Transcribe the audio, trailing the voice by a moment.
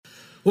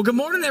Well, good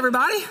morning,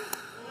 everybody.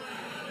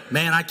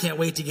 Man, I can't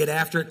wait to get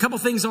after it. A couple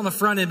things on the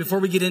front end before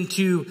we get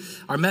into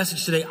our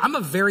message today. I'm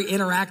a very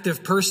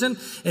interactive person,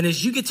 and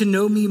as you get to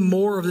know me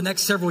more over the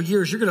next several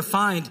years, you're going to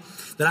find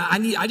that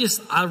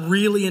I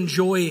really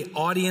enjoy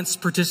audience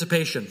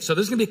participation. So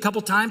there's going to be a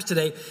couple times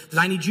today that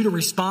I need you to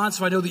respond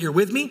so I know that you're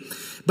with me.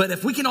 But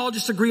if we can all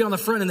just agree on the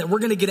front end that we're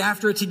going to get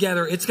after it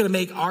together, it's going to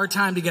make our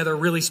time together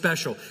really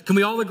special. Can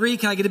we all agree?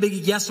 Can I get a big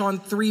yes on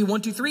three?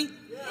 1, 2, 3?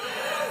 Yes.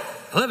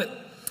 I love it.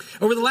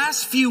 Over the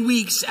last few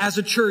weeks as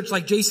a church,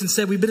 like Jason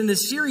said, we've been in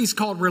this series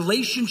called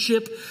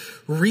Relationship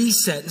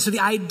Reset. And so the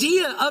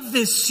idea of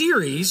this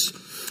series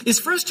is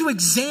for us to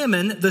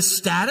examine the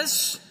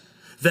status,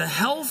 the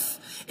health,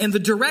 and the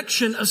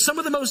direction of some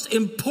of the most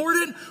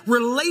important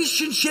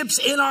relationships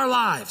in our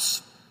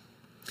lives.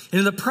 And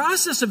in the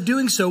process of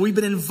doing so, we've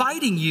been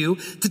inviting you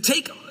to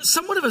take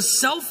somewhat of a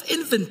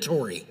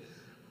self-inventory.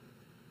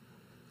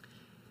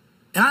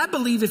 And I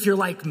believe if you're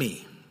like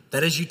me,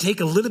 that as you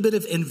take a little bit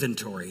of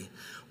inventory,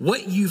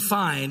 what you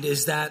find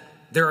is that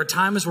there are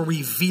times where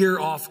we veer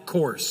off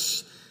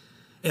course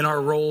in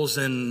our roles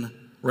in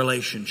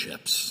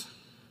relationships.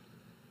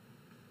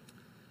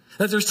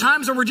 That there's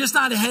times where we're just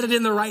not headed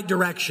in the right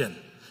direction.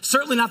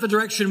 Certainly not the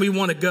direction we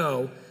want to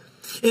go.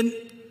 And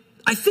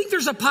I think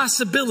there's a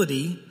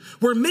possibility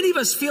where many of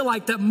us feel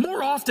like that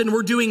more often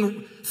we're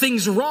doing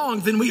things wrong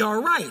than we are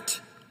right.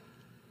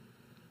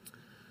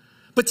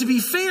 But to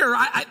be fair,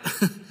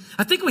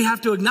 I think we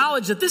have to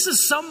acknowledge that this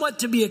is somewhat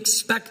to be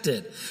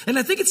expected. And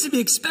I think it's to be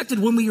expected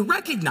when we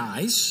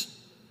recognize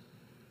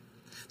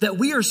that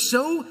we are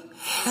so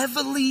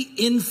heavily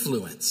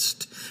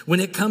influenced when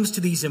it comes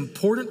to these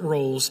important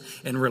roles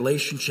and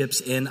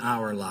relationships in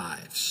our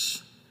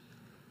lives.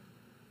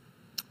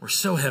 We're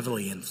so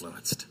heavily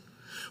influenced,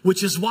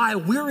 which is why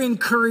we're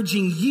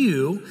encouraging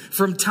you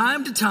from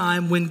time to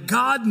time when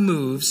God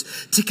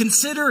moves to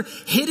consider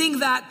hitting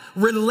that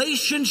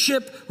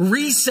relationship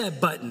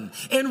reset button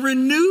and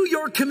renew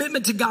your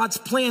commitment to God's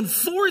plan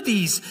for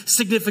these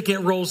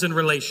significant roles in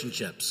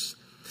relationships.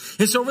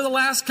 And so over the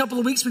last couple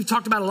of weeks, we've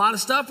talked about a lot of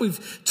stuff.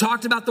 We've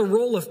talked about the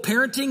role of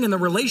parenting and the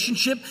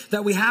relationship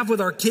that we have with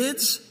our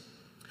kids.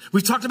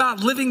 We've talked about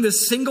living the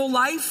single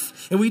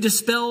life, and we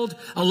dispelled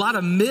a lot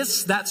of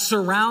myths that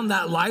surround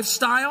that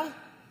lifestyle.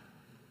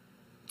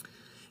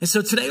 And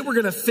so today we're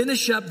going to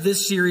finish up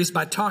this series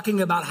by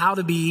talking about how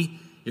to be,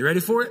 you ready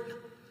for it?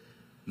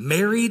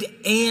 Married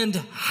and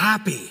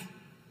happy.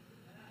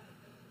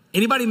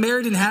 Anybody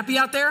married and happy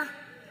out there?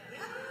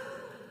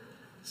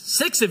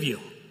 6 of you.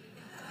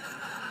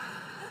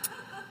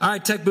 All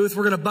right, tech booth,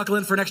 we're going to buckle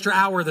in for an extra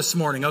hour this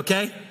morning,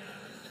 okay?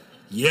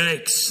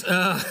 Yikes.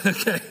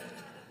 Okay.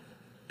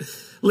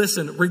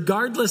 Listen,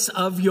 regardless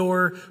of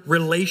your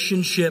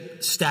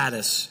relationship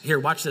status, here,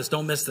 watch this.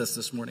 Don't miss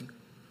this morning.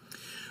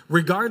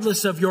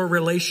 Regardless of your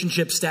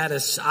relationship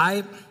status,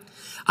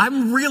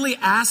 I'm really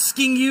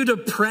asking you to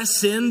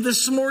press in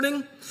this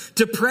morning,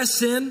 to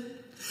press in,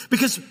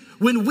 because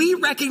when we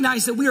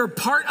recognize that we are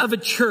part of a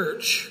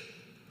church,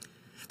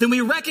 then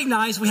we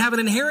recognize we have an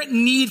inherent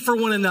need for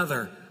one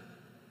another.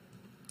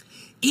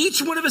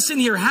 Each one of us in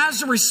here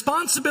has a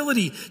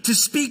responsibility to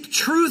speak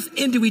truth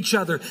into each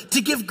other,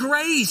 to give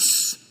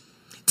grace,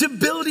 to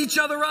build each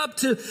other up,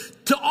 to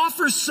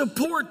offer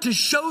support, to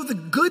show the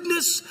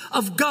goodness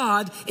of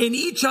God in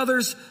each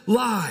other's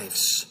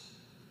lives.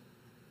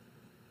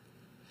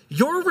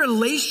 Your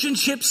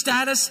relationship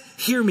status,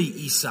 hear me,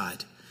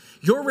 Eastside.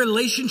 Your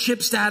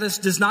relationship status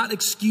does not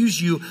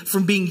excuse you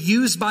from being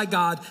used by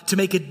God to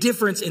make a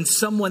difference in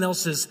someone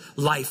else's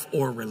life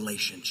or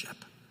relationship.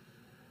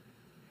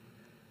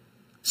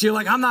 So you're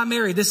like, I'm not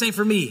married. This ain't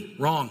for me.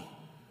 Wrong.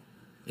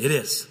 It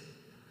is.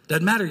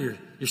 Doesn't matter your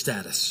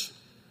status.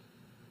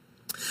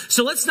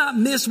 So let's not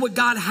miss what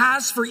God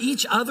has for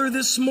each other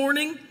this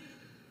morning.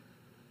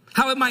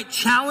 How it might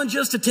challenge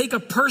us to take a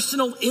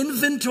personal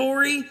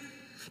inventory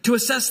to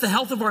assess the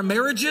health of our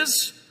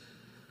marriages,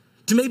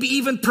 to maybe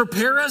even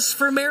prepare us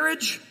for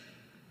marriage,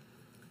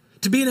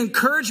 to be an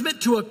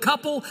encouragement to a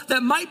couple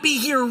that might be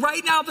here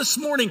right now this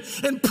morning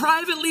and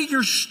privately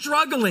you're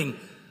struggling,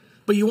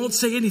 but you won't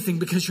say anything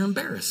because you're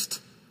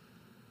embarrassed.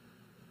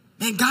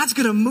 Man, God's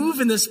going to move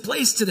in this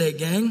place today,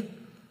 gang.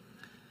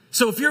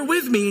 So if you're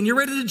with me and you're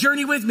ready to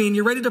journey with me and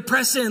you're ready to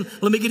press in,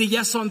 let me get a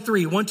yes on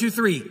 3. 1, 2,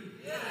 3.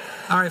 Yes.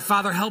 All right,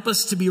 Father, help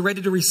us to be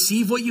ready to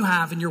receive what you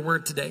have in your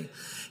word today.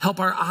 Help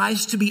our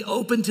eyes to be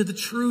open to the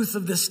truth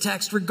of this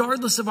text,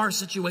 regardless of our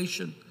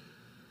situation.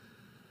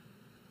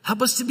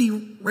 Help us to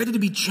be ready to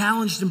be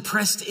challenged and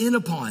pressed in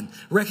upon,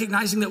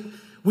 recognizing that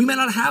we may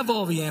not have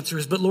all the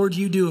answers, but Lord,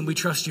 you do, and we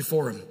trust you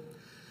for them.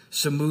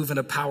 So move in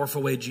a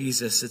powerful way,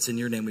 Jesus. It's in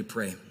your name we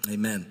pray.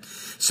 Amen.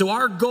 So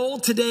our goal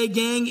today,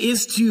 gang,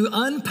 is to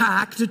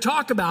unpack, to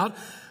talk about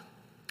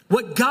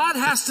what God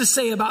has to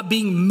say about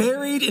being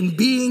married and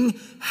being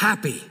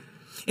happy.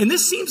 And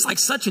this seems like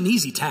such an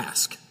easy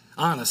task,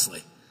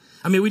 honestly.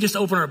 I mean, we just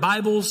open our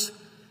Bibles,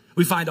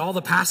 we find all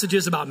the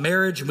passages about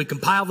marriage, and we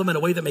compile them in a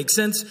way that makes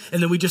sense,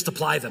 and then we just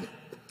apply them.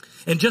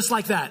 And just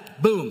like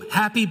that, boom,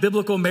 happy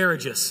biblical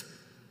marriages.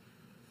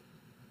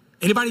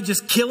 Anybody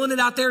just killing it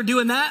out there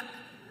doing that?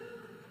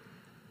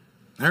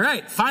 All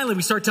right, finally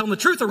we start telling the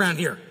truth around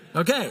here.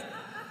 Okay.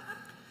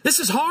 This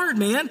is hard,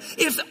 man.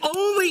 If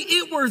only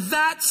it were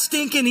that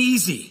stinking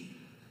easy.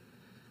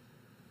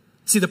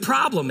 See, the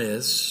problem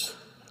is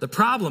that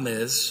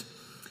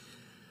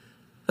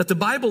the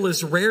Bible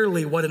is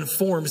rarely what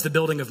informs the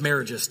building of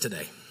marriages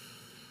today.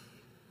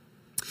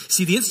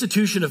 See, the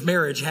institution of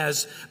marriage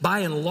has, by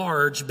and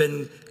large,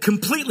 been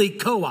completely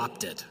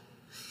co-opted.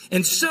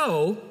 And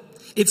so,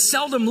 it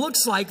seldom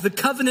looks like the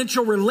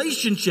covenantal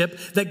relationship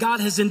that God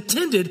has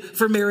intended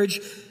for marriage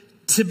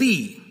to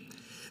be.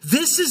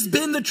 This has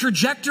been the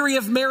trajectory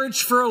of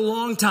marriage for a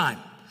long time,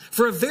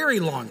 for a very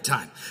long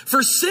time.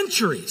 For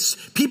centuries,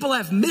 people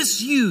have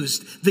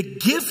misused the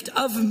gift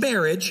of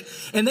marriage,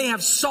 and they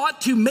have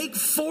sought to make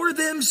for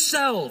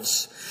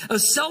themselves a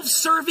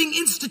self-serving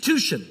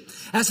institution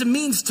as a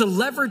means to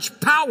leverage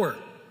power,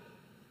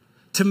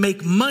 to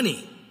make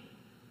money,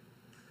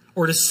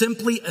 or to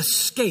simply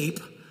escape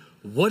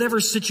whatever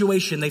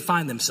situation they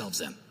find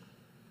themselves in.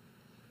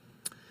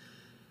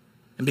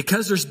 And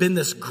because there's been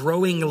this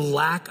growing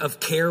lack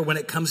of care when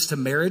it comes to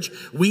marriage,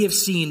 we have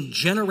seen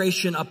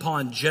generation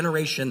upon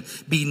generation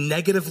be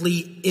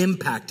negatively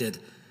impacted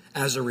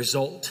as a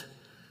result.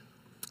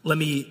 Let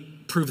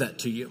me prove that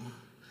to you.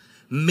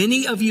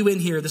 Many of you in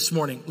here this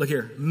morning, look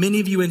here, many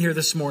of you in here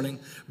this morning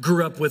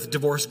grew up with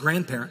divorced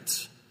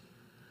grandparents.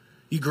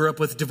 You grew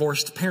up with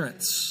divorced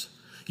parents.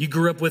 You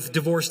grew up with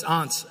divorced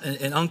aunts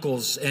and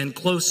uncles and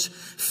close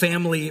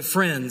family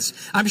friends.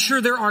 I'm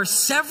sure there are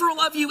several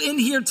of you in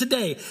here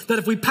today that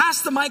if we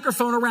pass the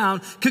microphone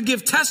around could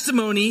give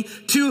testimony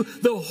to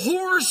the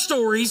horror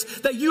stories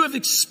that you have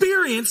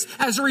experienced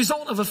as a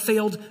result of a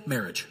failed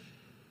marriage.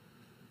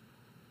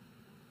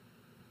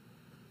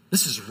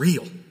 This is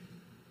real.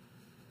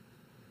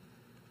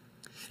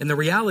 And the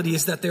reality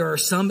is that there are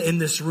some in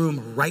this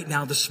room right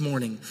now this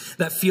morning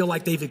that feel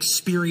like they've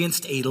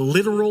experienced a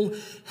literal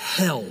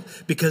hell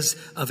because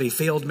of a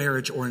failed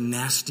marriage or a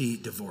nasty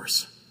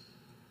divorce.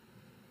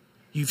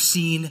 You've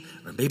seen,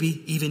 or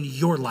maybe even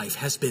your life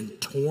has been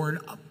torn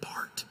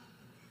apart.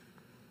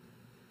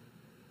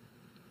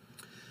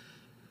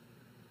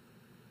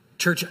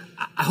 Church,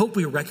 I hope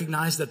we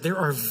recognize that there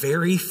are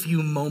very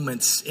few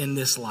moments in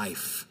this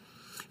life,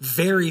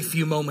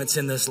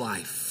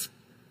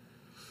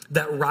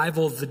 that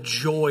rival the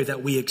joy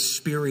that we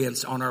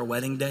experience on our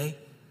wedding day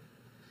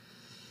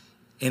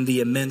and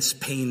the immense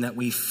pain that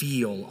we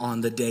feel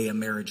on the day a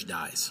marriage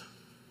dies.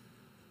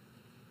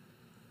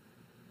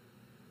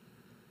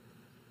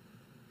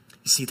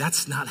 You see,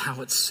 that's not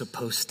how it's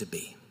supposed to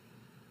be.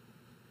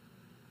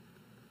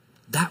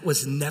 That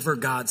was never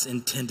God's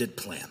intended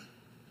plan.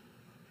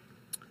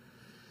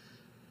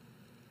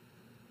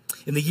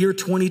 In the year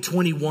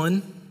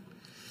 2021,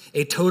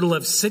 a total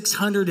of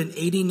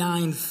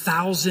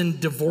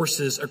 689,000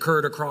 divorces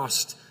occurred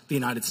across the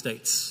United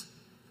States.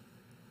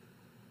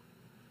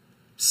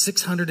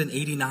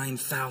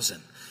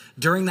 689,000.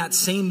 During that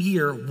same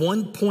year,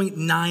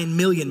 1.9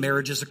 million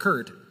marriages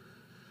occurred.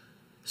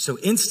 So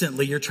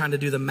instantly you're trying to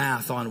do the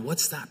math on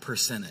what's that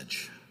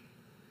percentage?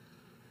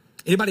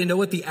 Anybody know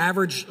what the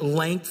average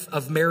length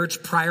of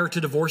marriage prior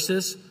to divorce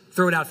is?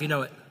 Throw it out if you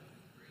know it.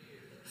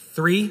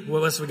 3?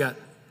 What else we got?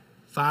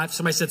 5?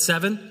 Somebody said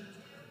 7?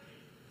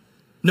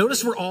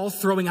 Notice we're all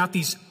throwing out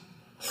these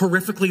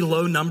horrifically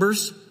low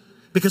numbers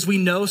because we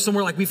know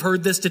somewhere like we've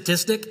heard this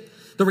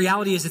statistic. The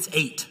reality is it's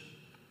 8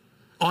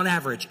 on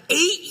average. 8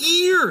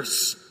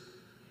 years.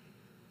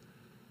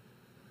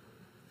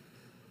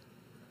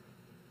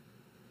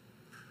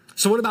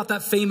 So what about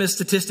that famous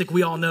statistic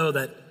we all know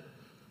that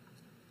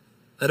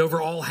over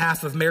all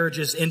half of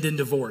marriages end in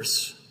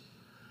divorce?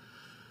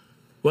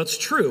 Well, it's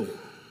true,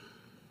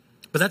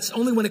 but that's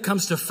only when it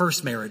comes to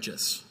first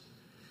marriages.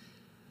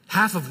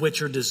 Half of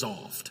which are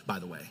dissolved, by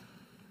the way.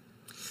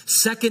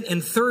 Second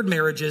and third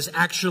marriages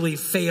actually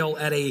fail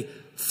at a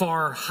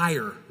far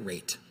higher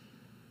rate.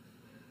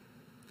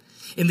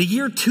 In the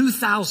year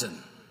 2000,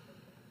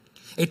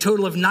 a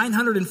total of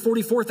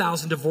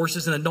 944,000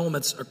 divorces and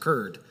annulments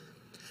occurred.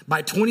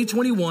 By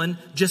 2021,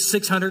 just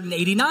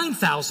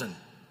 689,000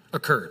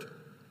 occurred.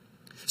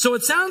 So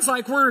it sounds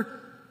like we're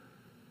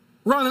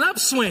on an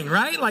upswing,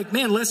 right? Like,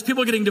 man, less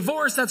people getting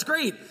divorced, that's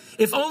great.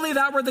 If only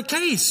that were the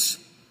case.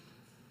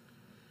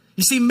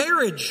 You see,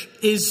 marriage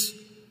is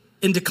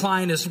in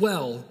decline as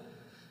well.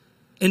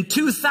 In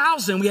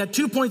 2000, we had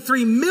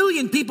 2.3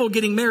 million people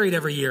getting married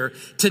every year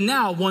to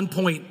now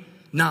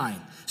 1.9.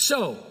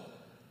 So,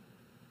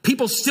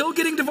 people still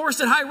getting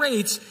divorced at high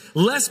rates,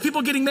 less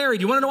people getting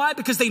married. You want to know why?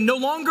 Because they no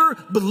longer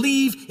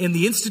believe in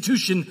the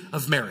institution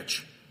of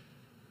marriage.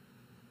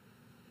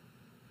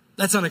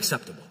 That's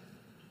unacceptable.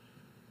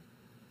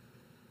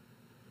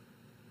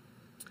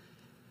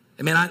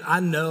 I mean,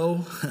 I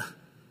know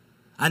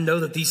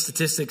that these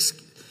statistics,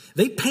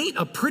 they paint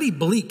a pretty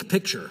bleak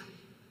picture.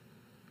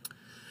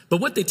 But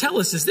what they tell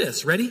us is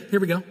this. Ready? Here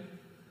we go.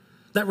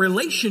 That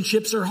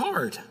relationships are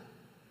hard.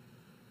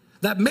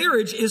 That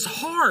marriage is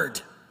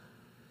hard.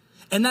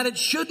 And that it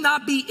should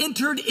not be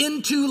entered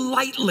into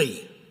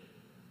lightly.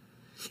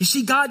 You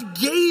see, God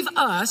gave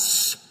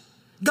us,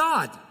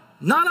 God,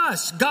 not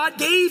us, God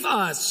gave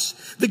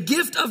us the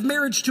gift of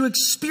marriage to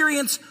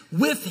experience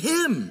with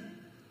him.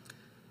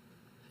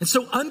 And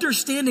so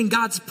understanding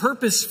God's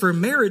purpose for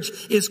marriage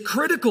is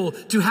critical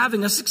to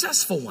having a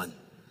successful one.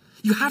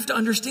 You have to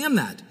understand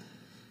that.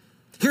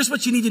 Here's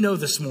what you need to know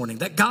this morning,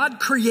 that God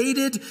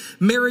created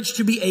marriage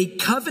to be a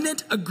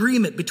covenant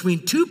agreement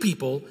between two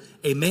people,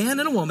 a man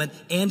and a woman,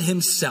 and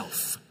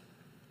himself.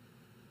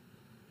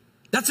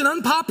 That's an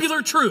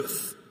unpopular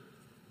truth,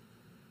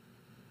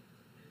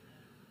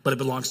 but it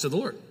belongs to the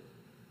Lord.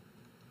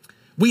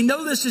 We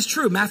know this is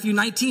true. Matthew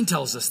 19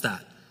 tells us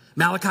that.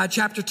 Malachi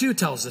chapter 2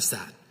 tells us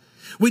that.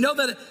 We know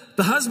that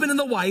the husband and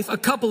the wife, a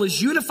couple,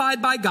 is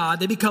unified by God.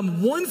 They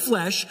become one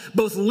flesh,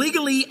 both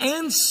legally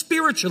and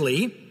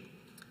spiritually,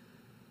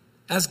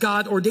 as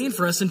God ordained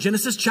for us in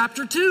Genesis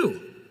chapter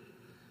 2.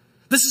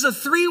 This is a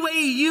three-way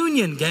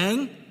union,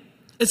 gang.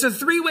 It's a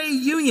three-way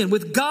union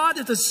with God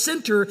at the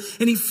center,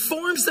 and he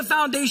forms the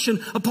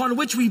foundation upon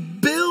which we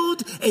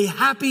build a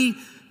happy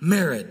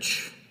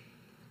marriage.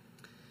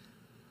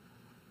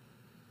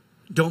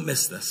 Don't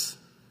miss this.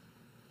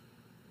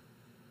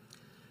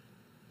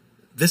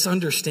 This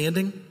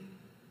understanding,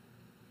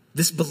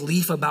 this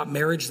belief about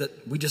marriage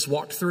that we just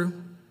walked through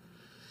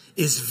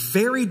is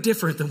very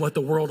different than what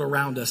the world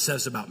around us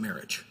says about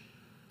marriage.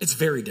 It's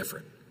very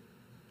different.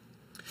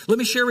 Let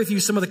me share with you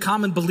some of the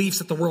common beliefs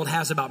that the world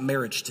has about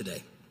marriage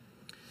today.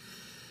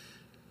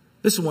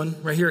 This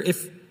one right here,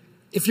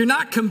 if you're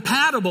not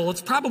compatible,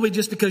 it's probably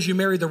just because you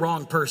married the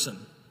wrong person.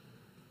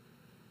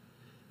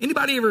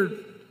 Anybody ever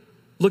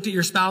looked at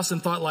your spouse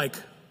and thought like,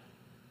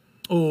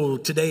 oh,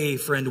 today,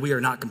 friend, we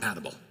are not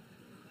compatible?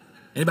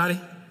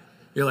 Anybody?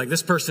 You're like,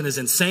 this person is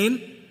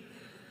insane,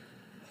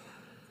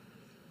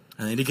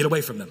 and I need to get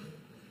away from them,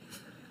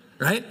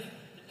 right?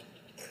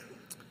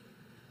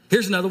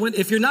 Here's another one.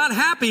 If you're not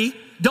happy,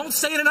 don't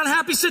stay in an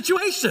unhappy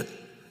situation.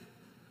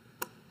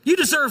 You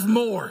deserve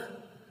more.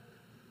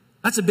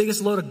 That's the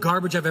biggest load of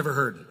garbage I've ever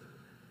heard.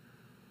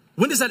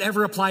 When does that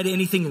ever apply to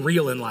anything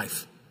real in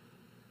life?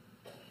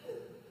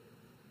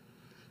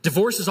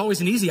 Divorce is always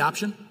an easy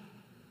option.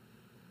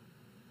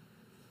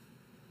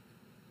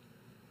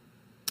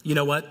 You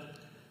know what?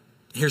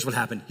 Here's what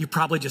happened. You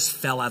probably just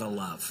fell out of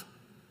love.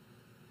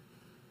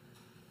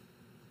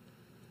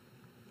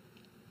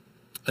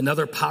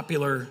 Another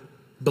popular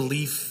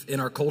belief in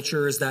our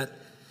culture is that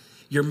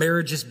your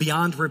marriage is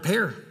beyond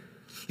repair.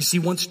 You see,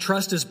 once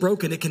trust is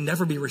broken, it can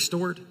never be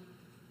restored.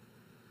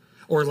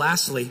 Or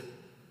lastly,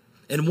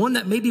 and one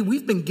that maybe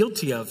we've been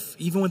guilty of,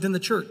 even within the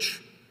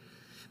church,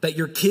 that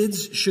your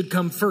kids should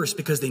come first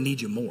because they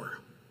need you more.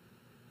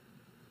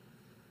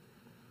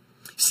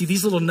 See,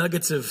 these little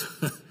nuggets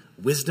of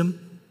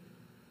wisdom,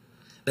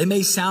 they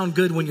may sound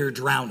good when you're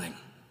drowning.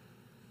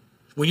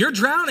 When you're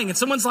drowning and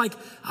someone's like,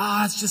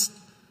 it's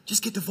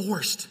just get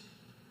divorced.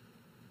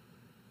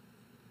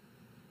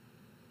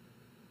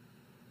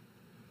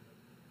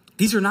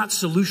 These are not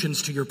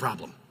solutions to your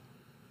problem.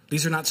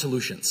 These are not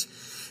solutions.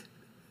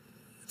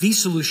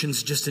 These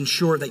solutions just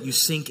ensure that you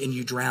sink and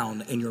you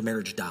drown and your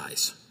marriage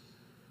dies.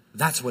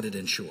 That's what it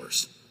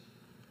ensures.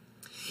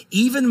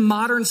 Even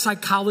modern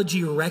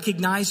psychology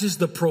recognizes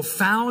the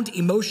profound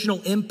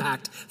emotional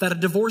impact that a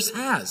divorce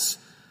has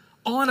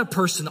on a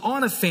person,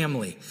 on a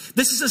family.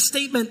 This is a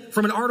statement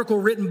from an article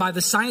written by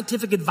the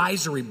Scientific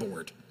Advisory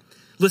Board.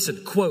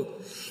 Listen,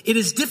 quote, "It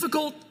is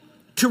difficult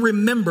to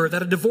remember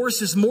that a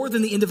divorce is more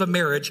than the end of a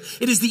marriage.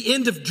 It is the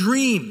end of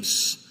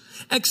dreams,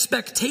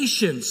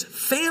 expectations,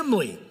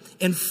 family,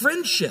 and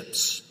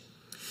friendships.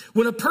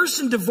 When a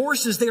person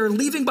divorces, they are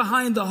leaving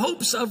behind the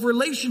hopes of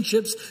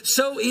relationships,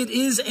 so it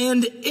is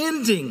an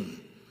ending.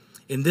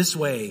 In this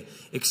way,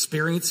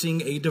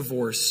 experiencing a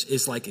divorce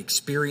is like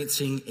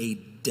experiencing a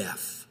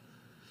death,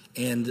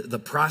 and the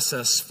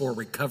process for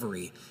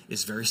recovery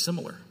is very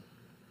similar."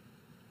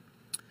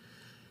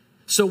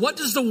 So what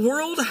does the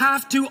world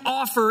have to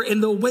offer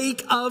in the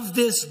wake of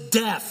this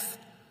death?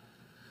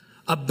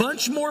 A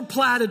bunch more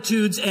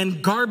platitudes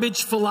and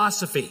garbage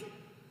philosophy.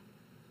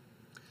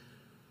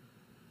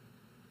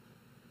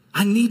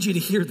 I need you to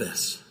hear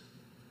this.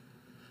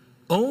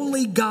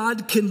 Only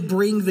God can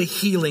bring the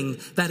healing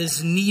that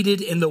is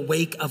needed in the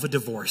wake of a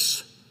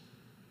divorce.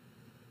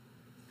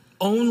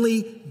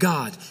 Only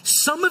God.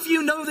 Some of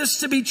you know this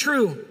to be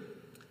true.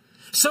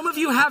 Some of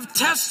you have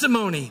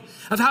testimony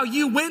of how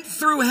you went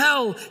through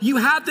hell. You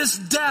had this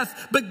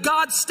death, but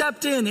God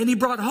stepped in and he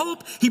brought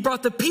hope. He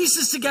brought the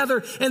pieces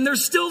together, and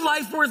there's still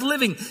life worth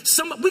living.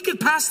 We could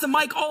pass the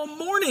mic all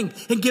morning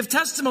and give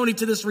testimony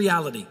to this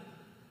reality.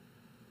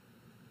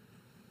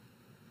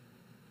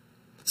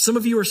 Some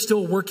of you are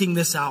still working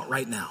this out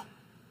right now,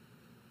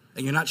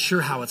 and you're not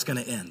sure how it's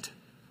going to end.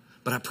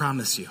 But I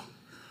promise you,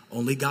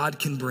 only God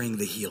can bring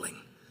the healing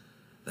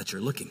that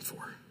you're looking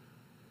for.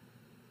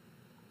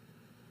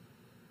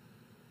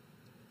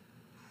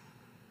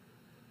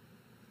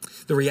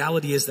 The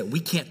reality is that we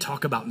can't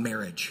talk about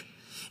marriage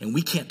and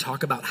we can't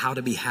talk about how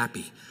to be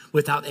happy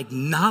without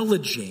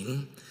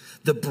acknowledging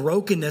the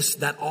brokenness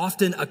that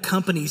often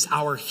accompanies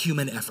our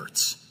human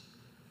efforts.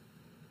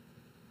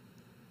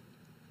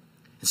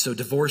 And so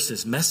divorce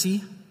is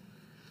messy,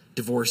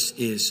 divorce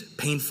is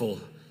painful,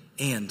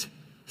 and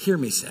hear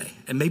me say,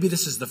 and maybe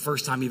this is the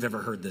first time you've ever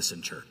heard this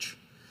in church,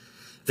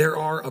 there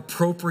are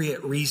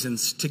appropriate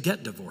reasons to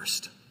get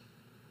divorced.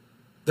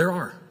 There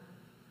are.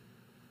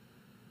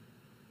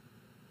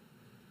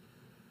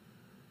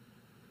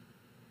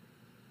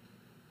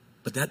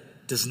 But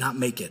that does not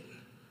make it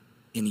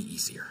any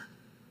easier.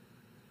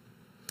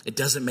 It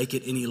doesn't make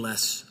it any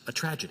less a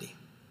tragedy,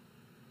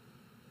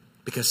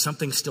 because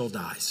something still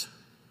dies.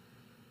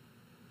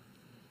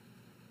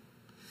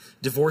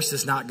 Divorce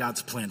is not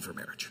God's plan for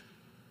marriage.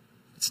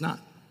 It's not.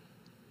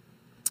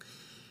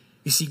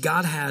 You see,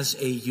 God has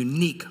a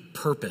unique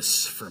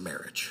purpose for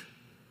marriage.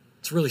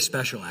 It's really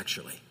special,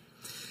 actually.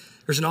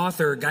 There's an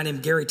author, a guy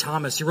named Gary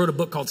Thomas. He wrote a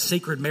book called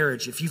Sacred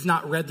Marriage. If you've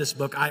not read this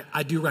book,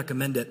 I do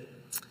recommend it.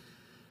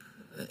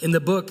 In the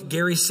book,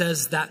 Gary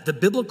says that the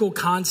biblical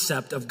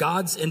concept of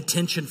God's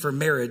intention for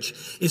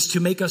marriage is to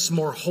make us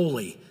more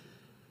holy,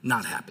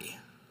 not happy.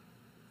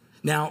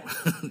 Now,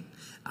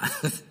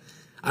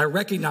 I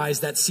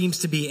recognize that seems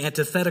to be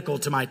antithetical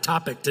to my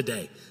topic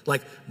today.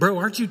 Like, bro,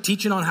 aren't you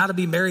teaching on how to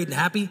be married and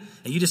happy?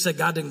 And you just said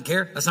God didn't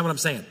care? That's not what I'm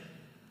saying.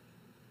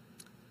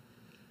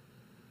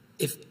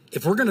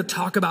 If we're going to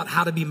talk about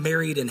how to be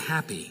married and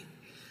happy,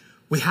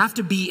 we have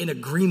to be in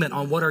agreement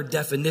on what our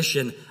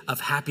definition of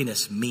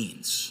happiness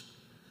means.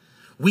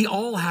 We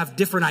all have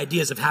different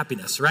ideas of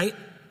happiness, right?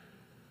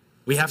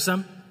 We have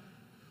some.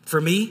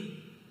 For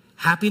me,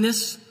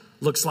 happiness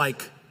looks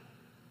like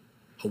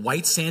a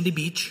white sandy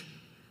beach,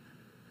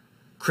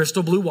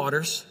 crystal blue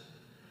waters,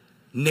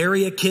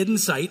 nary a kid in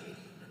sight,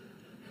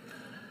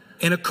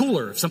 and a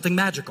cooler of something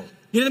magical.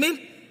 You know what I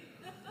mean?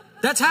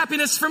 That's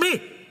happiness for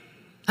me.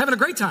 Having a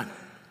great time.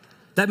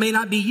 That may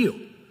not be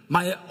you.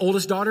 My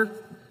oldest daughter,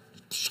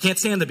 she can't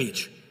stand the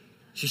beach.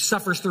 She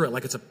suffers through it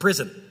like it's a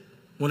prison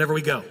whenever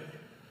we go.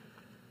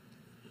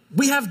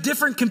 We have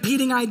different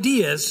competing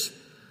ideas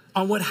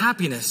on what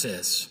happiness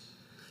is,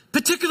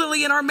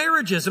 particularly in our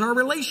marriages and our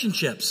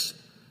relationships.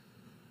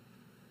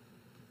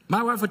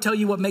 My wife would tell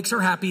you what makes her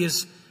happy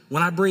is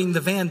when I bring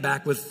the van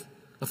back with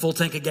a full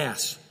tank of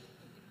gas.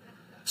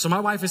 So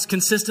my wife is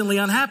consistently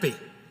unhappy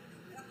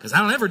because I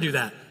don't ever do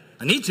that.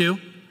 I need to.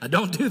 I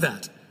don't do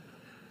that.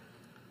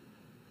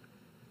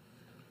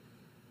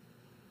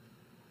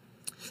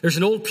 There's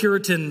an old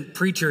Puritan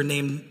preacher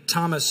named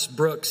Thomas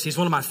Brooks. He's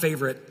one of my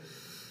favorite.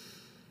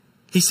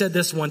 He said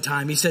this one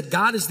time. He said,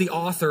 God is the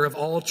author of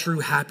all true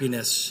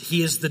happiness.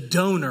 He is the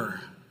donor.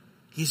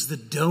 He's the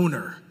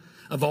donor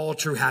of all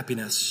true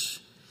happiness.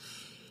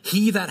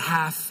 He that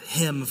hath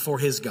him for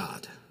his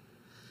God,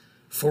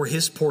 for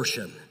his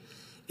portion,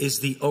 is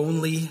the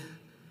only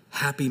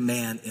happy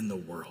man in the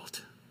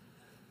world.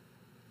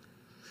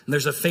 And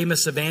there's a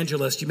famous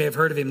evangelist, you may have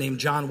heard of him, named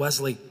John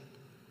Wesley.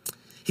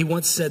 He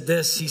once said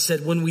this. He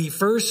said, when we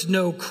first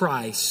know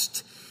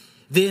Christ,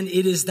 then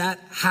it is that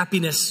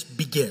happiness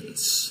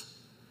begins.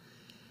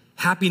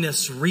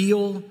 Happiness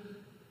real,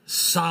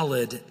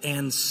 solid,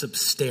 and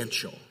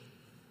substantial.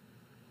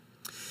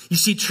 You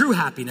see, true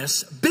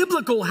happiness,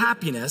 biblical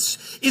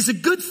happiness, is a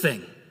good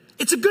thing.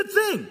 It's a good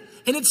thing.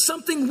 And it's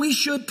something we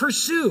should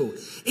pursue.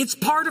 It's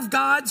part of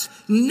God's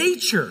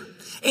nature.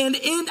 And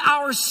in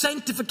our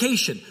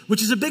sanctification,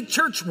 which is a big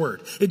church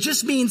word, it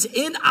just means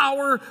in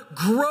our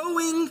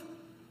growing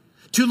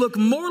to look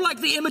more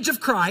like the image of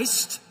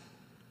Christ,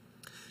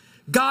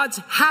 God's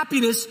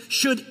happiness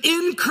should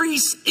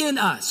increase in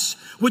us,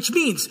 which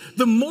means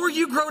the more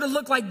you grow to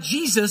look like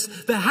Jesus,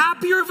 the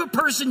happier of a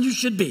person you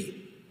should be.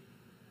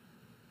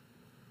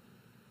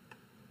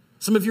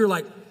 Some of you are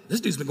like,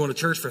 this dude's been going to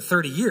church for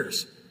 30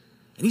 years,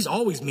 and he's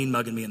always mean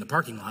mugging me in the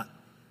parking lot.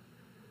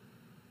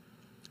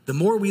 The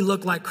more we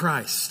look like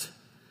Christ,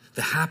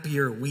 the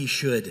happier we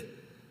should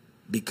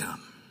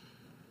become.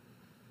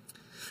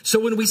 So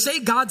when we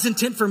say God's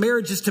intent for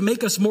marriage is to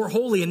make us more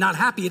holy and not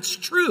happy, it's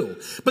true.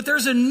 But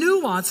there's a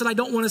nuance that I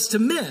don't want us to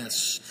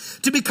miss.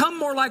 To become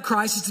more like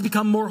Christ is to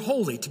become more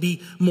holy, to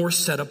be more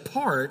set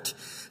apart.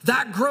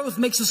 That growth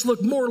makes us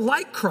look more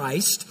like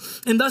Christ,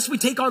 and thus we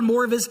take on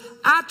more of his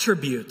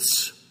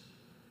attributes.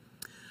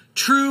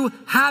 True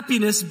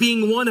happiness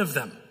being one of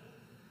them.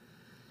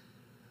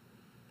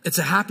 It's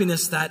a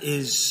happiness that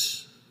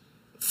is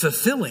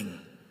fulfilling.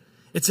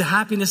 It's a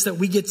happiness that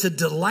we get to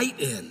delight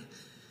in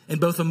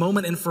both a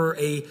moment and for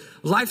a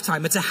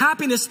lifetime. It's a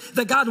happiness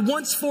that God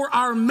wants for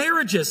our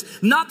marriages,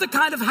 not the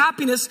kind of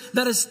happiness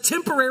that is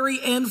temporary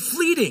and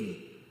fleeting.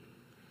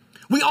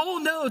 We all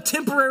know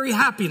temporary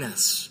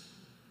happiness.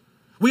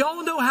 We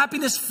all know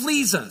happiness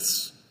flees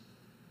us.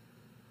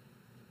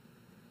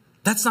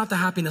 That's not the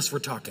happiness we're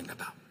talking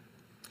about.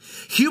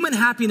 Human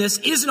happiness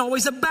isn't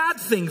always a bad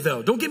thing,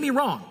 though. Don't get me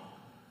wrong.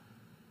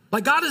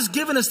 Like, God has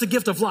given us the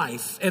gift of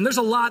life, and there's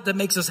a lot that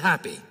makes us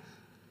happy.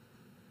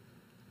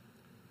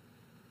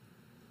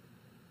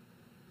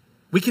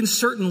 We can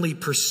certainly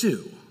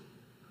pursue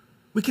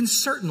the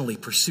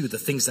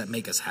things that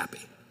make us happy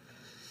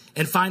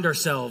and find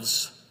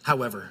ourselves,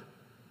 however,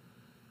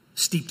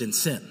 steeped in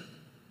sin.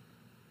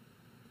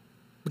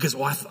 Because,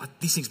 I thought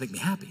these things make me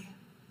happy.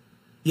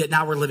 Yet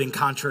now we're living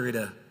contrary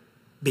to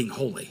being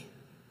holy.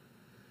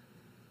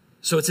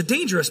 So it's a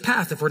dangerous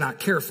path if we're not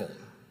careful.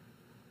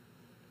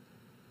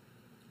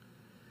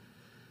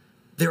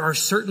 There are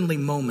certainly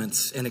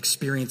moments and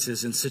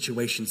experiences and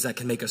situations that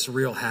can make us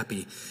real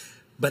happy.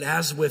 But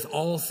as with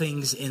all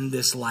things in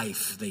this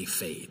life, they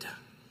fade.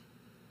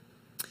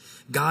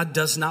 God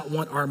does not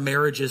want our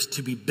marriages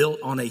to be built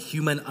on a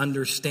human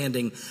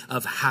understanding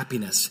of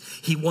happiness.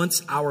 He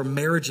wants our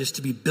marriages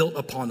to be built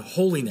upon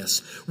holiness,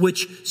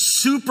 which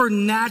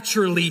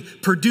supernaturally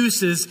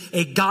produces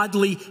a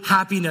godly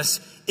happiness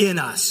in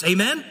us.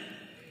 Amen?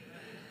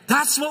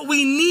 That's what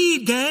we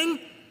need, gang.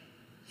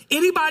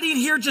 Anybody in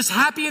here just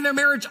happy in their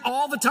marriage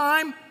all the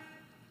time?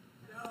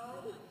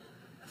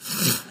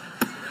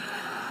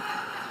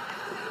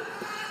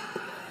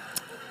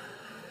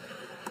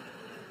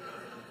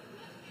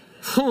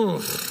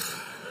 No.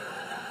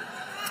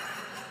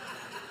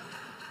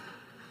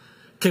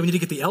 Okay, we need to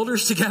get the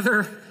elders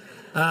together.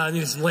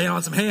 Need to lay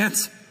on some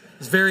hands.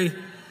 It's very,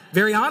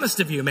 very honest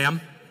of you, ma'am.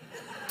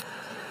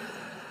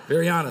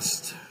 Very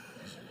honest.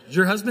 Is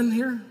your husband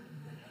here?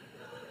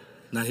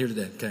 Not here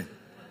today. Okay.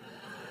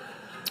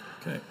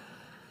 Okay.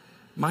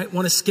 Might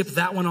want to skip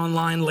that one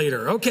online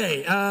later.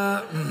 Okay.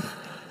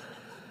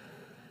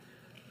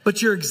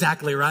 But you're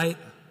exactly right.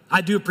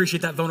 I do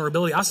appreciate that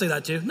vulnerability. I'll say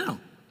that too. No,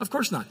 of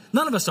course not.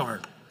 None of us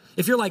are.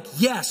 If you're like,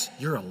 yes,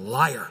 you're a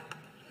liar.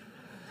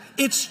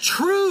 It's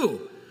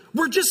true.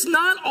 We're just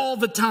not all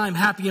the time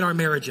happy in our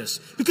marriages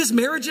because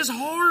marriage is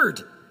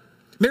hard.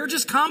 Marriage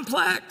is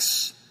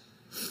complex.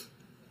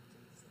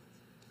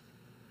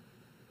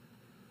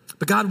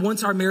 But God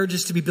wants our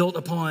marriages to be built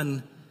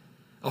upon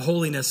a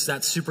holiness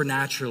that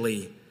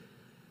supernaturally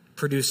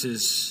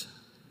produces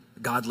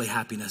godly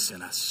happiness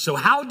in us. So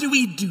how do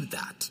we do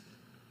that?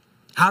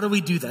 How do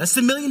we do that? That's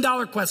the $1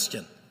 million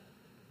question.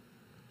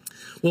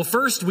 Well,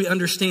 first we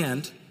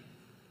understand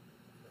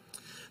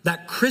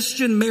that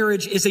Christian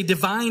marriage is a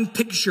divine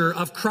picture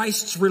of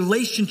Christ's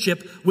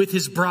relationship with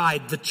his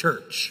bride, the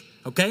church.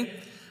 Okay?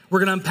 We're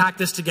going to unpack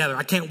this together.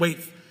 I can't wait.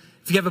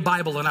 If you have a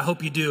Bible, and I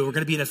hope you do, we're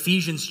going to be in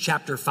Ephesians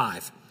chapter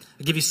 5.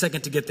 I'll give you a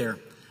second to get there.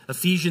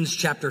 Ephesians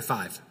chapter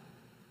 5.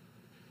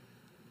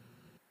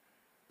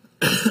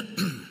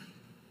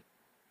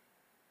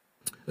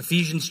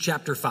 Ephesians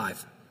chapter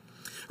 5.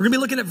 We're going to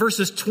be looking at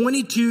verses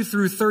 22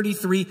 through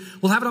 33.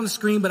 We'll have it on the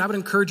screen, but I would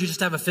encourage you just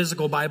to have a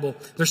physical Bible.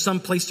 There's some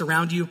placed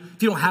around you.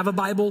 If you don't have a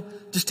Bible,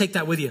 just take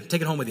that with you.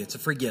 Take it home with you. It's a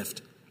free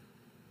gift.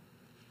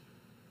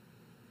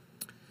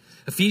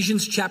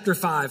 Ephesians chapter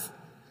 5.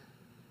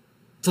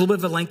 It's a little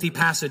bit of a lengthy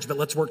passage, but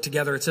let's work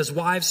together. It says,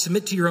 wives,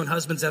 submit to your own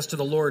husbands as to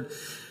the Lord.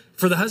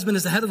 For the husband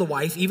is the head of the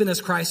wife, even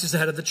as Christ is the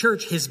head of the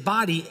church, his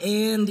body,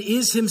 and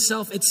is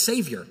himself its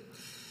Savior.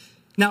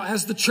 Now,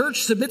 as the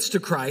church submits to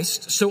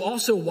Christ, so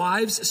also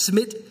wives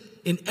submit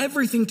in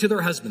everything to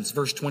their husbands.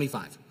 Verse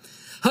 25.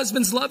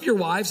 Husbands, love your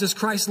wives as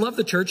Christ loved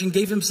the church and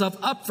gave himself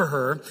up for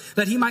her,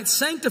 that he might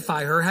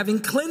sanctify her, having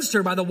cleansed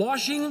her by the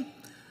washing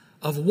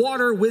of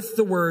water with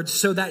the word,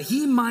 so that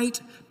he might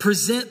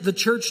present the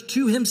church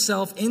to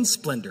himself in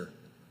splendor,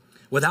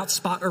 without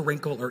spot or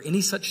wrinkle or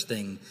any such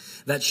thing,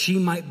 that she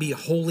might be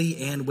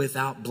holy and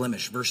without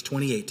blemish. Verse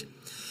 28.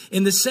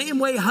 In the same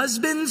way,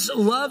 husbands,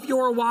 love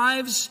your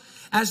wives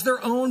as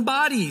their own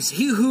bodies.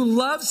 He who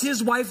loves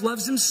his wife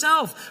loves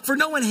himself. For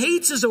no one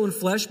hates his own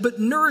flesh, but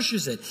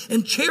nourishes it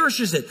and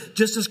cherishes it,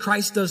 just as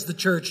Christ does the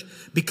church,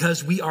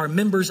 because we are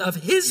members of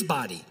his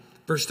body.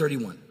 Verse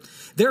 31.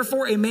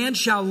 Therefore, a man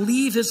shall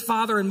leave his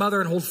father and mother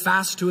and hold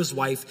fast to his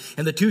wife,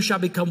 and the two shall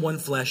become one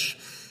flesh.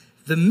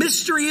 The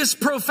mystery is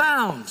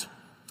profound.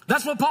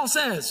 That's what Paul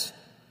says.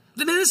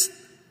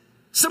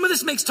 Some of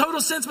this makes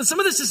total sense, but some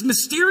of this is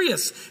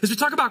mysterious as we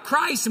talk about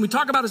Christ and we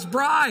talk about his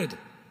bride.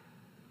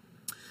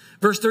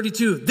 Verse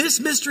 32, this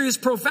mystery is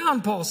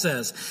profound, Paul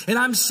says, and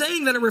I'm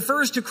saying that it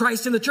refers to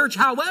Christ in the church.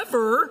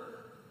 However,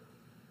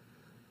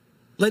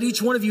 let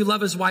each one of you love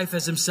his wife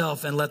as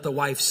himself, and let the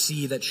wife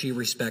see that she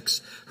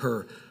respects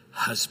her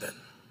husband.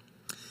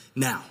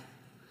 Now,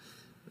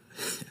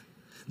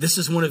 this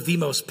is one of the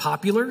most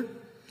popular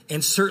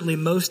and certainly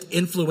most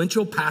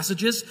influential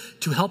passages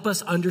to help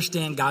us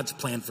understand God's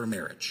plan for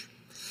marriage.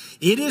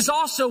 It is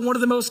also one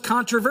of the most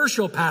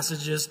controversial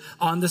passages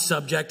on the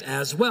subject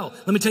as well.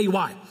 Let me tell you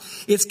why.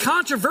 It's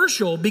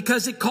controversial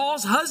because it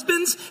calls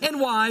husbands and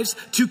wives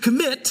to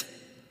commit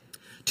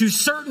to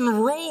certain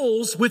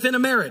roles within a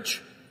marriage.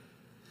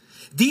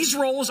 These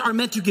roles are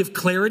meant to give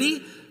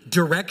clarity,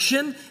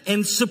 direction,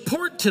 and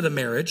support to the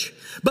marriage.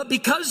 But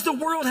because the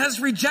world has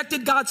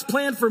rejected God's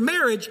plan for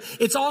marriage,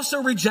 it's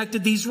also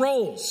rejected these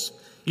roles.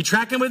 You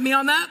tracking with me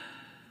on that?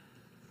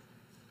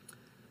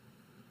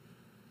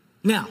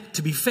 Now,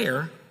 to be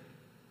fair,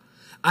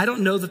 I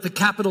don't know that the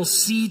capital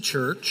C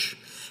church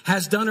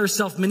has done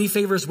herself many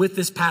favors with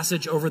this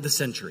passage over the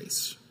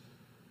centuries.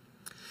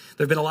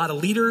 There have been a lot of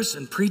leaders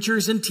and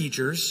preachers and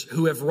teachers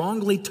who have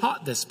wrongly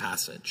taught this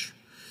passage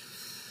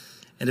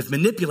and have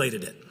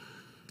manipulated it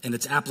and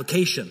its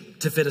application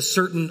to fit a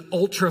certain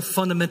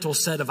ultra-fundamental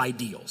set of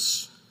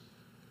ideals.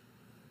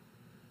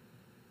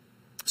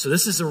 So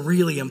this is a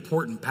really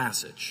important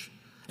passage,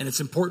 and it's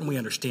important we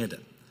understand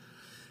it.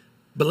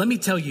 But let me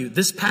tell you,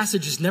 this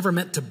passage is never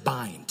meant to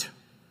bind.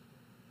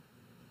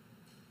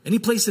 Any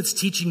place that's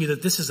teaching you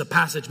that this is a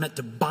passage meant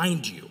to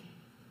bind you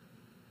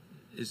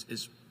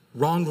is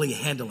wrongly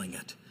handling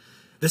it.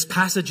 This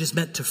passage is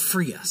meant to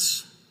free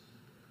us.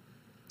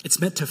 It's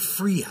meant to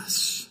free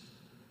us.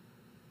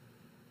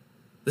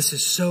 This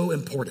is so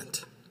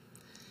important.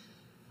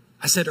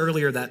 I said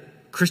earlier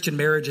that Christian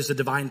marriage is a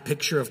divine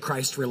picture of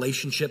Christ's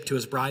relationship to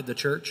his bride, the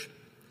church.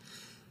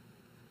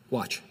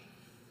 Watch.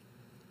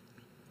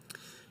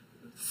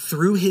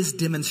 Through his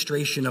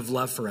demonstration of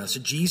love for us,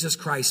 Jesus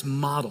Christ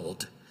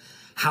modeled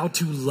how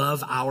to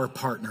love our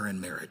partner in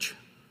marriage.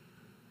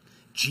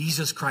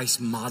 Jesus Christ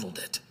modeled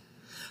it.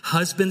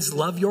 Husbands,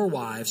 love your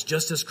wives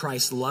just as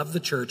Christ loved the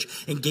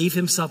church and gave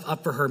himself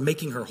up for her,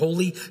 making her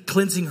holy,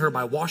 cleansing her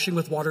by washing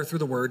with water through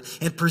the word,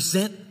 and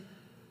present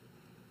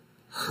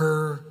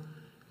her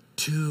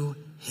to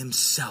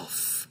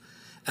himself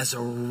as a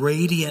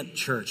radiant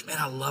church. Man,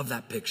 I love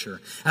that picture.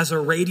 As a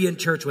radiant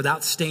church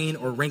without stain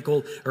or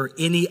wrinkle or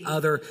any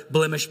other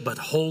blemish, but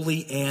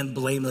holy and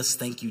blameless.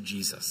 Thank you,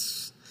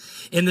 Jesus.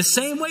 In the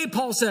same way,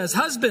 Paul says,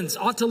 husbands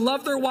ought to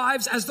love their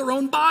wives as their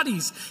own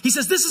bodies. He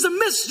says this is a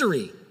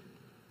mystery.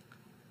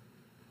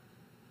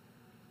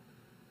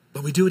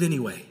 But we do it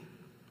anyway.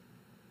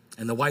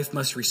 And the wife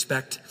must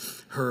respect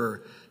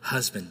her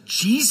husband.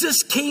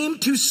 Jesus came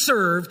to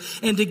serve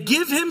and to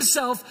give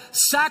himself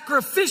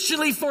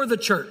sacrificially for the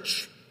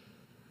church,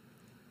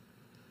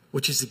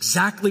 which is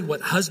exactly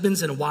what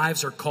husbands and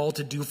wives are called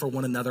to do for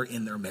one another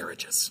in their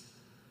marriages.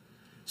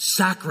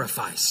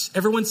 Sacrifice.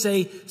 Everyone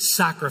say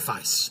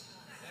sacrifice.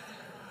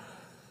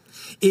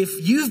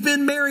 If you've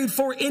been married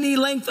for any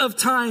length of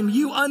time,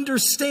 you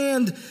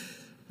understand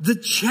the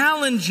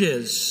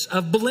challenges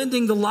of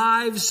blending the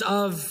lives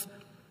of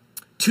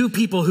two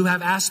people who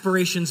have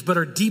aspirations but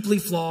are deeply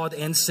flawed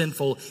and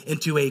sinful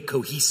into a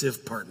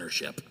cohesive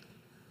partnership.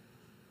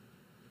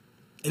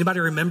 Anybody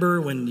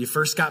remember when you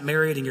first got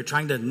married and you're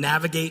trying to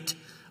navigate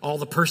all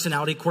the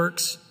personality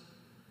quirks?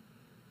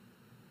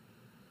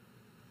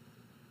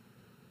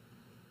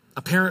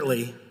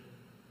 Apparently,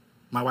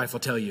 my wife will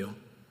tell you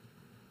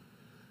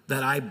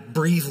that I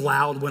breathe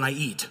loud when I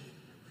eat.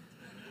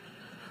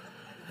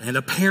 And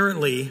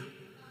apparently,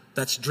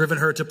 that's driven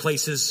her to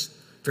places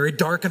very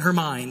dark in her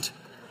mind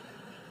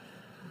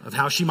of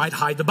how she might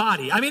hide the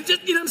body. I mean, you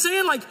know what I'm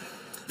saying? Like,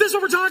 this is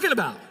what we're talking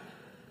about.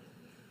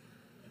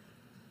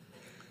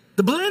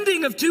 The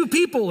blending of two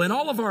people and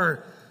all of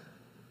our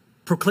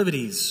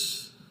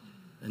proclivities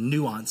and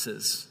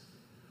nuances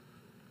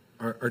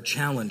are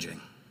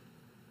challenging.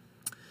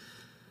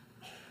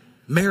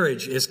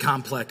 Marriage is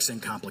complex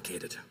and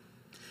complicated.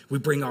 We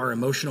bring our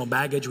emotional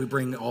baggage. We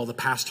bring all the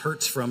past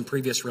hurts from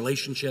previous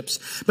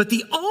relationships. But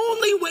the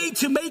only way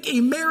to make a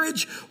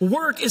marriage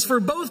work is for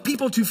both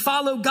people to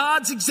follow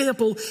God's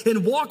example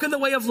and walk in the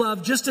way of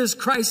love, just as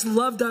Christ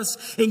loved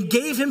us and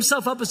gave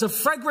himself up as a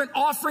fragrant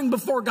offering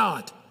before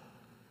God.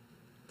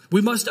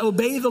 We must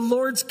obey the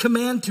Lord's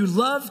command to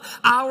love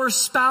our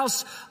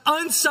spouse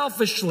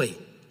unselfishly,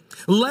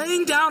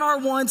 laying down our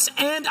wants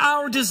and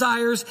our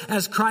desires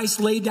as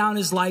Christ laid down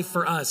his life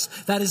for us.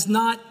 That is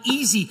not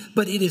easy,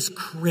 but it is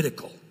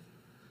critical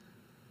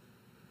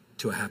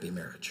to a happy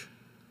marriage.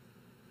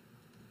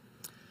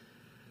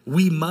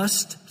 We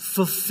must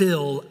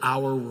fulfill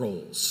our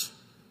roles.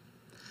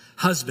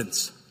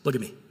 Husbands, look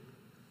at me.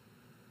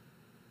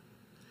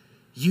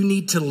 You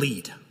need to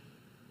lead.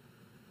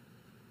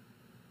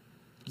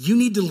 You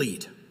need to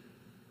lead.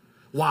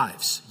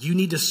 Wives, you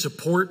need to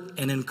support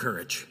and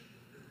encourage.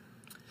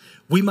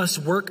 We must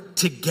work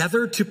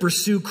together to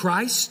pursue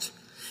Christ.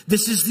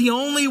 This is the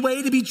only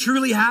way to be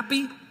truly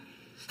happy.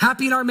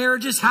 Happy in our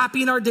marriages,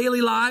 happy in our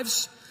daily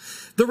lives.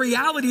 The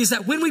reality is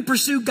that when we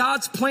pursue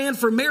God's plan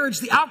for marriage,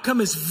 the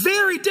outcome is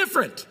very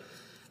different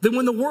than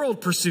when the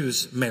world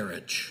pursues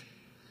marriage.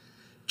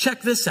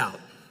 Check this out.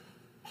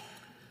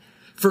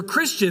 For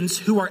Christians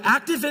who are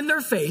active in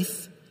their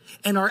faith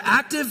and are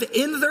active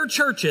in their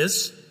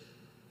churches,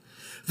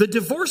 the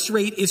divorce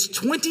rate is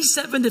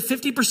 27 to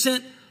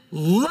 50%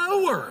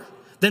 lower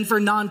than for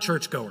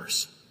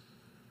non-churchgoers.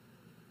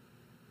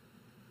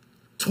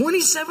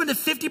 27 to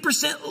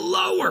 50%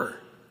 lower.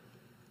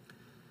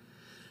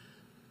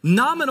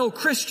 Nominal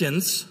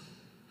Christians,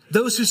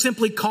 those who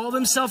simply call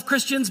themselves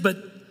Christians but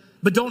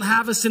don't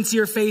have a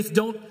sincere faith,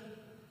 don't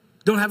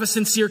have a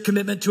sincere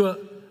commitment to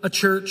a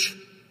church,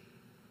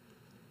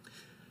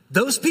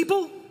 those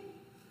people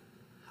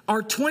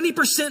are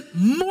 20%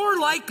 more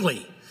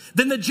likely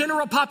than the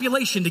general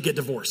population to get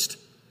divorced.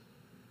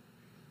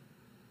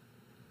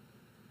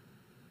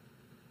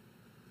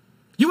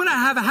 You want to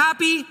have a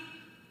happy,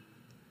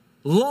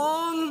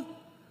 long,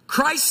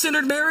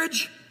 Christ-centered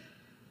marriage?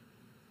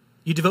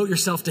 You devote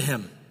yourself to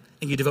him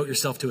and you devote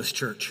yourself to his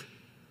church.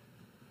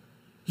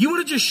 You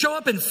want to just show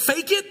up and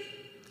fake it?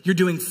 You're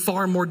doing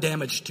far more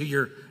damage to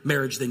your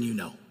marriage than you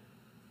know.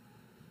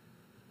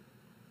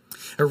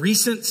 A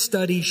recent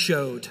study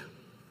showed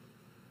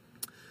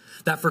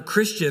that for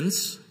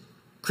Christians,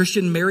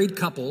 Christian married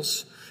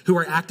couples who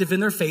are active in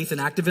their faith and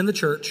active in the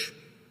church,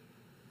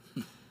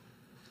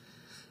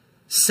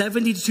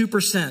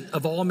 72%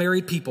 of all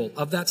married people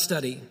of that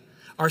study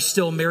are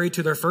still married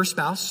to their first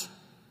spouse.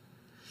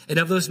 And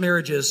of those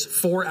marriages,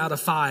 4 out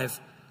of 5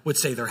 would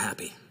say they're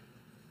happy.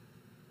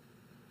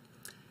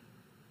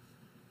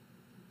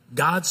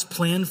 God's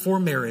plan for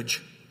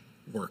marriage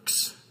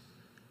works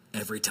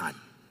every time.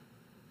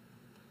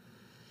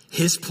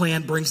 His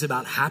plan brings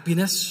about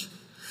happiness,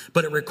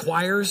 but it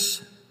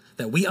requires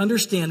that we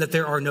understand that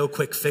there are no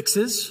quick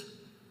fixes.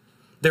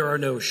 There are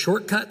no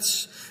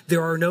shortcuts.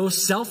 There are no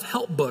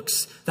self-help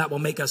books that will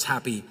make us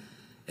happy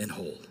and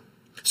whole.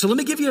 So let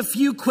me give you a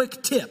few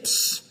quick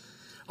tips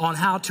on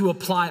how to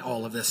apply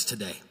all of this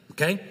today,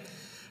 okay?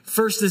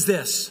 First is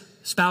this: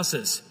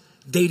 spouses,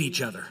 date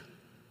each other.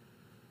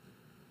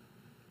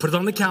 Put it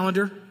on the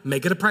calendar,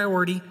 make it a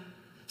priority.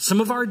 Some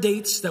of our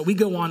dates that we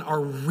go on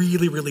are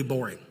really, really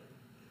boring.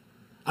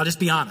 I'll just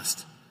be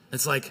honest.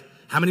 It's like,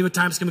 how many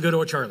times can we go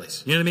to a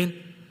Charlie's? You know what I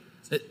mean?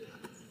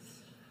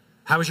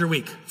 How was your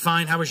week?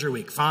 Fine. How was your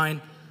week?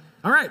 Fine.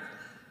 All right.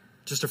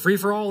 Just a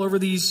free-for-all over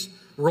these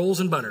rolls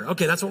and butter.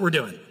 Okay, that's what we're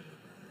doing.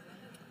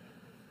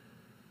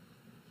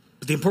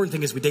 But the important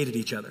thing is we dated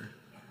each other.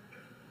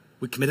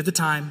 We committed the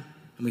time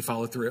and we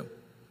followed through.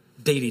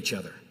 Date each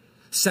other.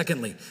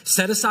 Secondly,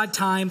 set aside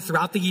time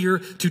throughout the year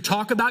to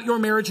talk about your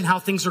marriage and how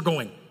things are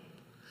going.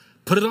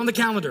 Put it on the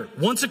calendar.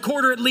 Once a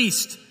quarter at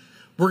least.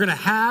 We're going to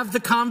have the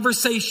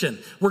conversation.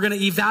 We're going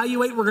to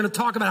evaluate. We're going to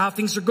talk about how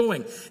things are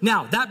going.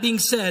 Now, that being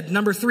said,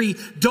 number 3,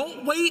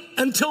 don't wait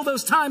until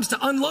those times to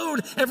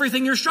unload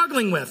everything you're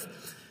struggling with.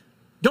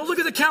 Don't look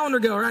at the calendar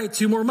and go, all right,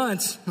 2 more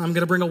months. I'm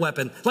going to bring a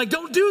weapon. Like,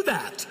 don't do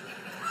that.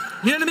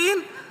 You know what I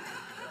mean?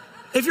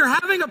 If you're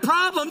having a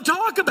problem,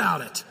 talk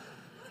about it.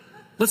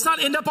 Let's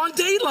not end up on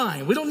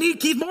Dateline. We don't need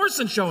Keith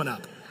Morrison showing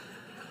up.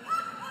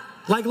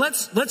 Like,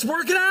 let's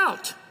work it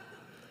out.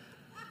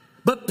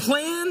 But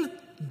plan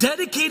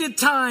dedicated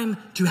time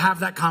to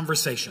have that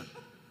conversation.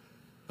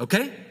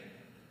 Okay?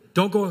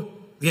 Don't go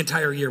the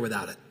entire year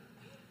without it.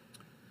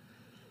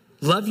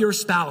 Love your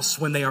spouse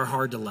when they are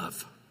hard to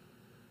love.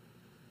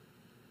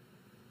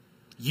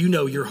 You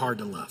know you're hard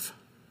to love.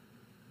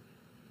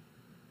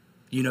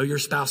 You know your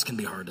spouse can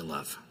be hard to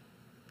love.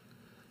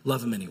 Love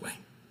them anyway.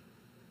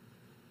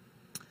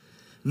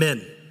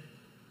 Men,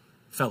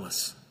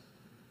 fellas,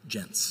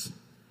 gents,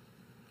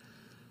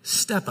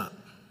 step up.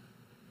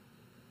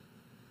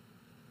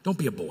 Don't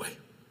be a boy.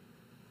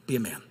 Be a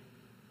man.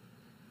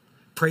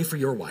 Pray for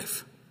your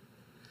wife.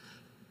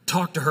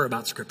 Talk to her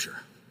about Scripture.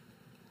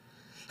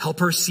 Help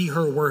her see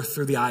her worth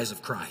through the eyes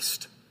of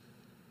Christ.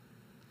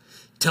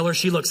 Tell her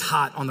she looks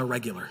hot on the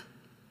regular.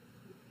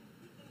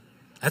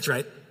 That's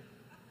right.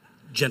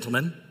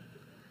 Gentlemen,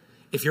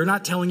 if you're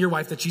not telling your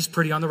wife that she's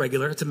pretty on the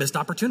regular, it's a missed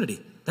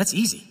opportunity. That's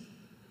easy.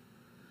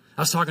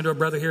 I was talking to a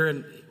brother here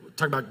and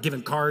talking about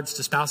giving cards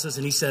to spouses,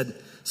 and he said,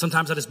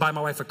 sometimes I just buy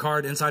my wife a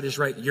card, inside I just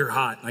write, "You're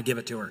hot," and I give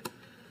it to her.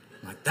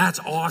 I'm like, that's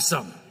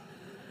awesome.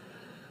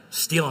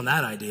 Stealing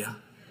that idea.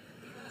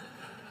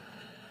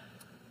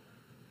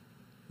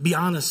 Be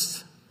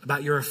honest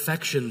about your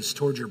affections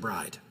toward your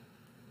bride.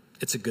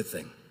 It's a good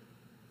thing.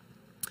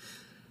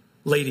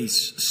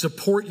 Ladies,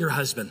 support your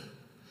husband.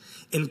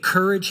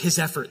 Encourage his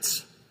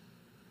efforts.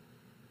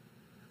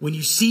 When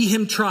you see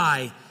him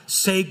try,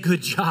 say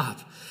good job.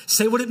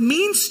 Say what it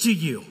means to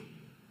you.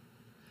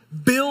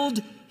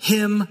 Build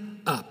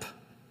him up.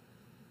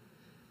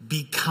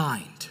 Be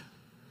kind.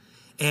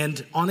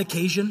 And on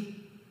occasion,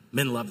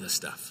 men love this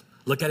stuff.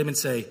 Look at him and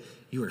say,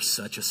 "You are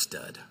such a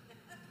stud."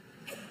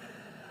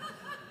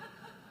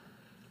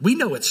 We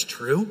know it's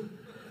true.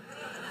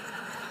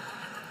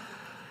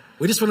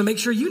 We just want to make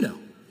sure you know.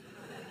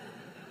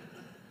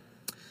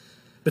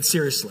 But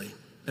seriously,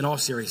 in all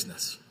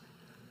seriousness,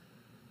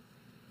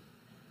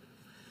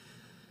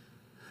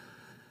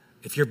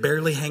 if you're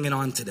barely hanging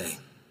on today,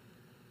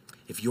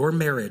 if your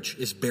marriage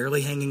is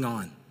barely hanging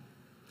on,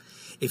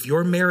 if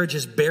your marriage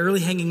is barely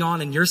hanging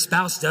on and your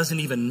spouse doesn't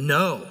even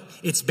know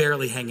it's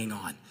barely hanging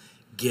on,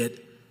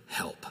 get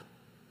help.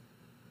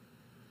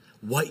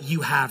 What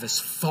you have is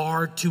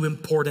far too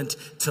important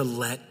to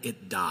let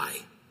it die.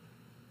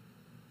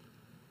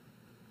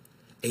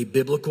 A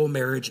biblical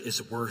marriage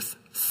is worth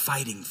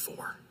fighting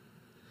for,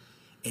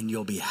 and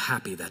you'll be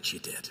happy that you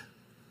did.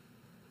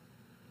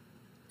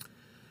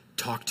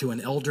 Talk to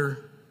an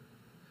elder,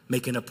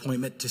 make an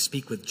appointment to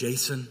speak with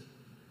Jason,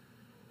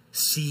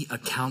 see a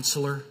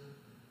counselor.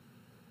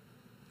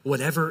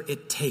 Whatever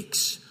it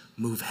takes,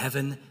 move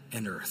heaven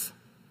and earth.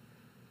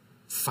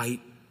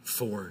 Fight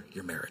for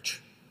your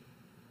marriage.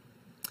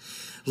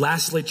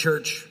 Lastly,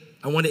 church,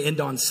 I want to end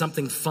on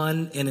something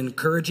fun and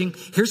encouraging.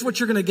 Here's what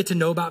you're going to get to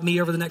know about me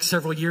over the next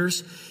several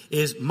years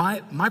is my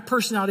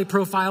personality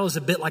profile is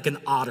a bit like an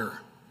otter.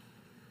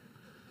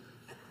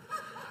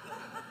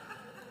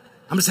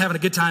 I'm just having a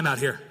good time out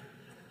here.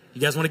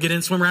 You guys want to get in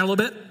and swim around a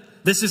little bit?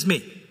 This is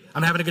me.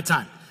 I'm having a good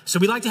time. So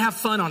we like to have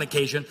fun on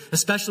occasion,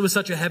 especially with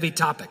such a heavy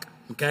topic,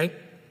 okay?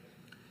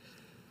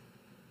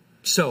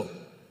 So,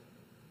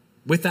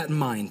 with that in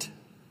mind,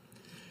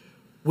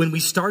 when we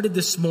started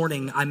this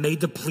morning, I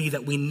made the plea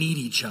that we need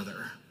each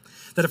other,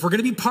 That if we're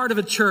going to be part of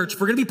a church, if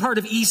we're going to be part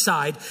of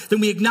Eastside, then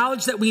we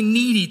acknowledge that we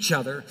need each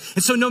other.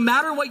 And so no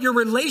matter what your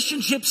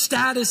relationship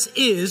status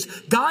is,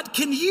 God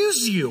can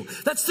use you.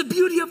 That's the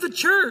beauty of the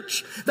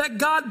church, that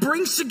God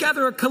brings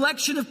together a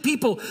collection of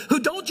people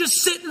who don't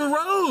just sit in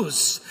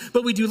rows,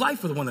 but we do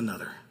life with one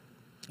another.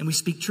 And we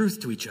speak truth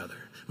to each other.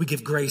 We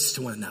give grace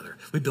to one another.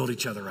 We build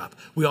each other up.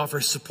 We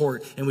offer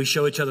support, and we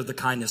show each other the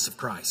kindness of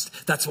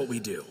Christ. That's what we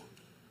do.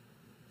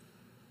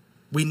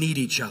 We need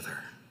each other.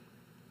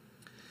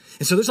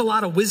 And so there's a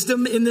lot of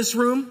wisdom in this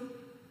room,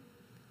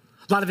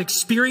 a lot of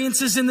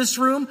experiences in this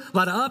room, a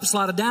lot of ups, a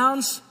lot of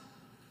downs,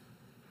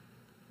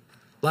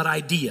 a lot of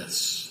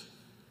ideas.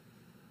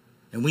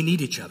 And we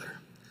need each other.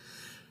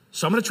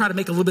 So I'm going to try to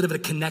make a little bit of a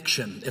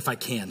connection if I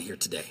can here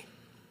today.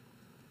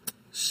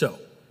 So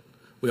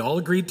we all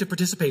agreed to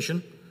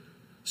participation.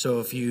 So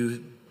if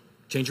you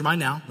change your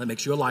mind now, that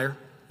makes you a liar.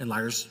 And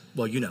liars,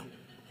 well, you know.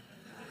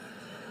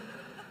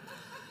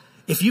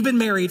 If you've been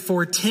married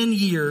for 10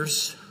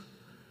 years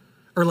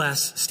or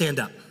less, stand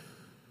up.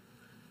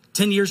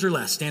 10 years or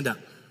less, stand up.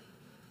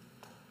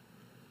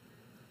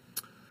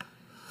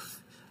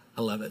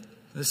 I love it.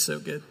 This is so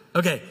good.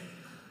 Okay.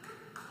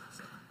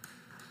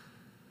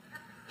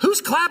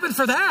 Who's clapping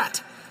for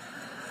that?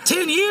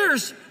 10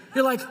 years?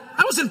 You're like,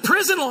 I was in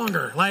prison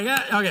longer. Like,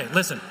 okay,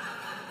 listen.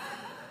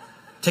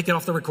 Take it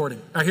off the recording.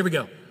 All right, here we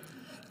go.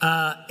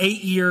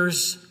 8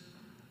 years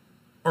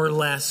or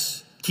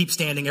less, keep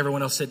standing.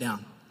 Everyone else sit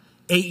down.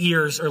 8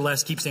 years or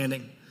less, keep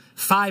standing.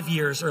 5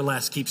 years or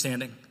less, keep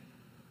standing.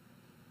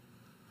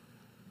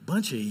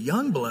 Bunch of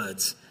young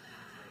bloods.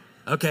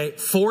 Okay,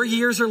 4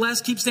 years or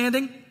less, keep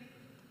standing.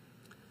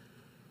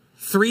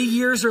 3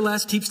 years or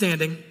less, keep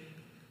standing.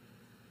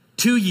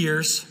 2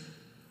 years.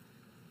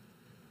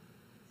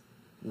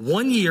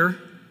 1 year.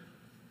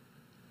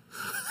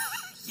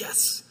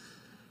 Yes.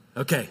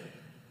 Okay.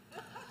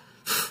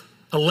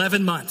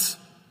 11 months.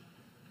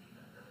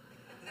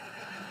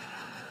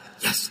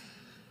 Yes.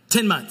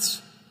 10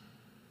 months.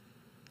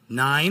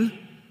 9,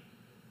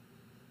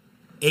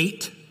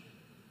 8,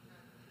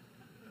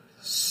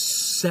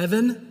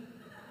 7,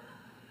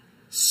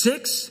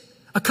 6.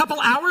 A couple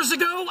hours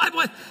ago?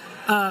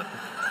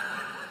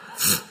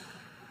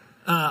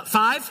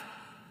 5,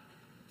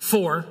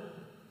 4,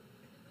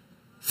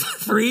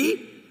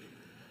 3.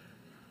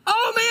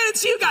 Oh man,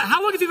 it's you guys.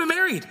 How long have you been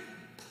married?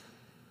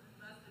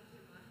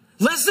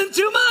 Less than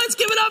 2 months.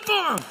 Give it up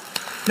for them.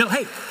 No,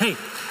 hey.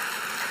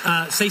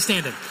 Stay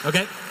standing,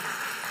 okay?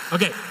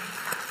 Okay.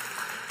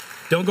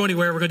 Don't go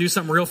anywhere. We're going to do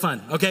something real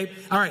fun, okay?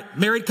 All right.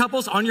 Married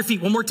couples, on your feet.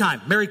 One more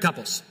time. Married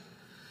couples.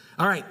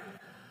 All right.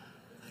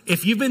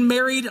 If you've been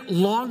married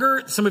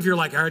longer, some of you are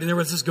like, I already know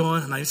where this is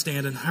going. I'm not even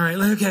standing. All right.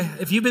 Okay.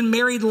 If you've been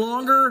married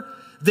longer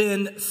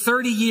than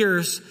 30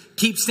 years,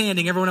 keep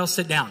standing. Everyone else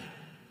sit down.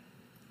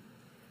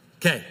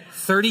 Okay.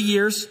 30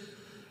 years,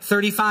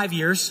 35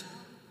 years,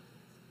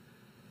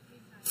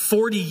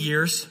 40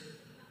 years,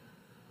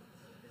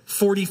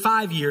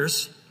 45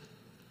 years,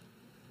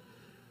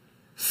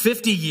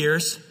 50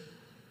 years,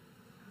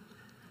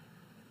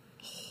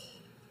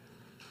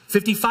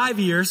 55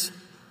 years.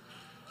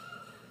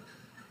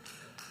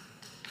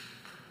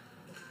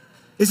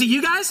 Is it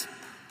you guys?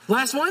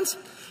 Last ones?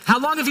 How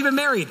long have you been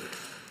married?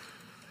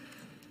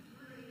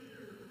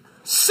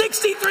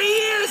 63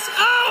 years.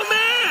 Oh,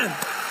 man.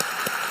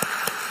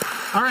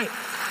 All right.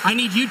 I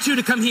need you two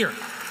to come here.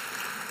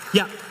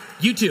 Yeah,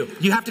 you two.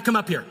 You have to come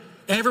up here.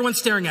 Everyone's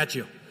staring at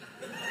you.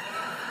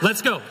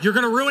 Let's go. You're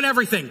going to ruin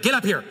everything. Get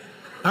up here.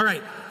 All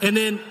right. And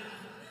then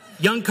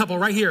young couple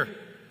right here.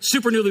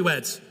 Super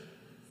newlyweds.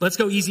 Let's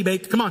go, easy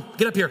bake. Come on,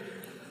 get up here.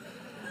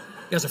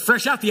 You guys are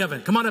fresh out the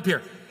oven. Come on up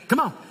here.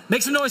 Come on.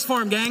 Make some noise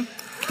for him, gang.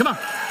 Come on.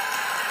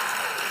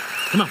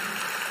 Come on.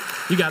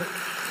 You got it.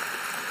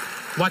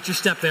 Watch your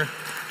step there.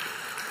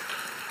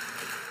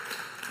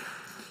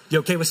 You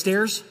okay with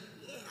stairs?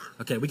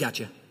 Okay, we got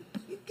you.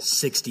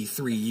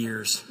 63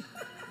 years.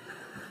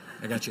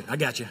 I got you. I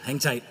got you. Hang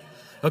tight.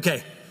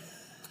 Okay.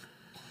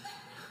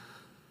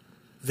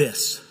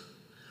 This.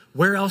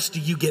 Where else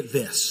do you get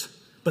this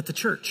but the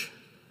church?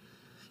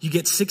 You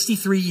get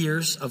 63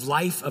 years of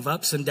life, of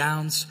ups and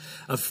downs,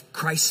 of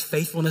Christ's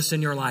faithfulness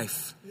in your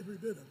life. Every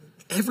bit of it.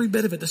 Every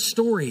bit of it. The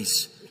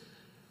stories,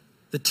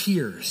 the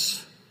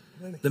tears,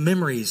 the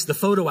memories, the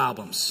photo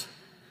albums.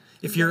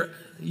 If you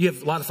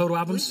have a lot of photo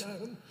albums?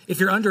 If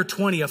you're under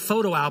 20, a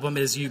photo album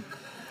is you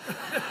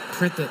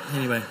print the,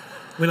 anyway,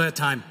 we don't have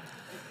time.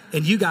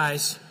 And you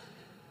guys,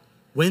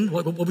 when?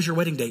 What was your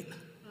wedding date?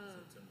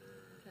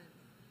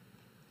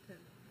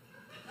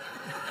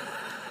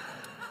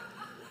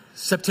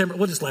 September.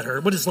 We'll just let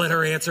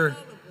her answer.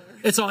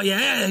 It's all,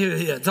 yeah,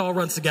 it all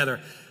runs together.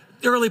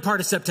 The early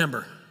part of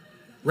September,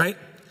 right?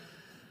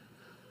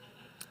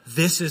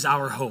 This is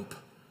our hope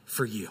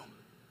for you.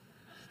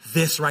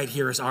 This right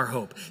here is our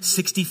hope.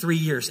 63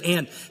 years.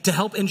 And to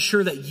help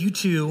ensure that you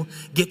two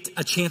get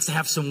a chance to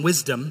have some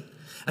wisdom,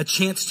 a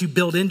chance to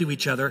build into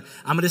each other,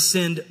 I'm going to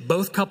send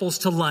both couples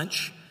to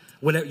lunch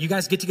Whenever you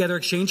guys get together,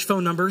 exchange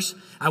phone numbers.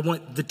 I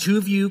want the two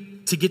of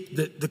you to get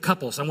the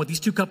couples. I want these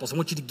two couples. I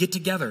want you to get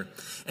together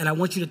and I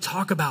want you to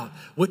talk about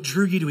what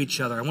drew you to each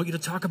other. I want you to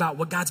talk about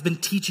what God's been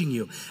teaching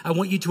you. I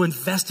want you to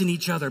invest in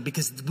each other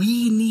because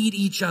we need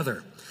each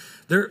other.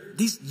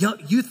 These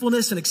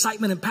youthfulness and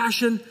excitement and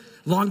passion,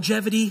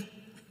 longevity,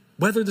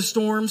 weather the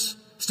storms,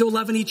 still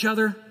loving each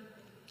other,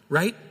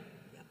 right?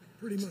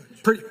 Pretty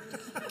much.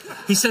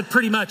 He said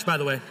pretty much, by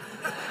the way.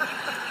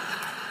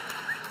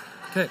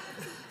 Okay.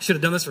 Should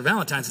have done this for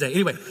Valentine's Day.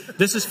 Anyway,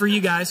 this is for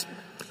you guys.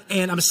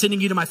 And I'm sending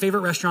you to my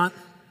favorite restaurant,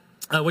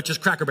 which is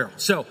Cracker Barrel.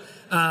 So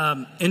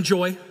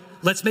enjoy.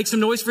 Let's make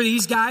some noise for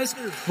these guys.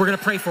 We're going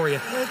to pray for you.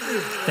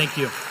 Thank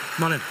you.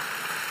 Come on in.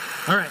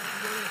 All right.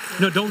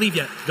 No, don't leave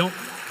yet. Don't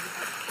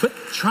quit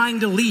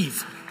trying to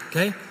leave.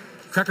 Okay.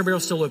 Cracker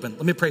Barrel's still open.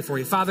 Let me pray for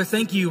you. Father,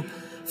 thank you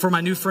for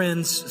my new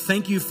friends.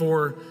 Thank you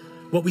for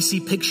what we see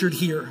pictured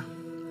here.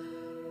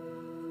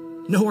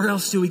 Nowhere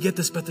else do we get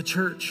this but the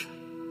church.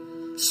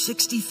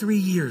 63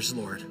 years,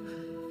 Lord,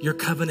 your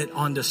covenant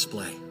on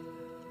display.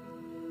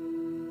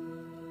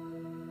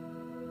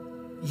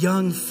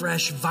 Young,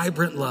 fresh,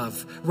 vibrant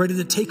love, ready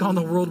to take on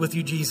the world with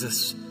you,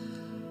 Jesus.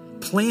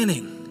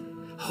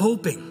 Planning,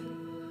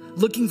 hoping,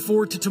 looking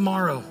forward to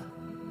tomorrow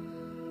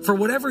for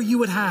whatever you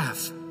would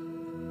have.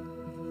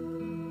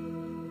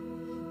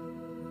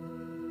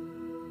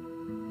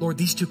 Lord,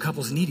 these two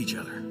couples need each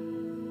other.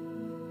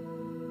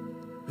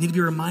 We need to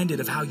be reminded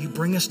of how you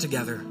bring us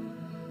together,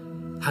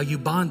 how you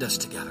bond us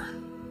together.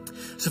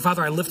 So,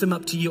 Father, I lift them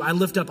up to you. I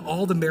lift up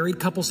all the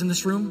married couples in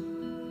this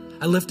room.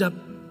 I lift up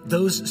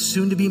those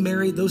soon to be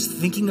married, those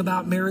thinking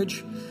about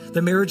marriage,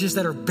 the marriages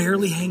that are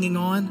barely hanging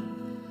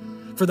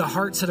on, for the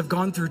hearts that have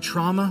gone through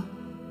trauma,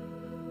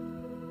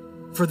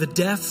 for the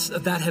deaths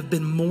that have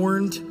been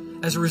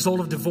mourned as a result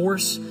of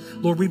divorce.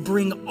 Lord, we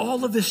bring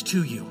all of this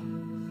to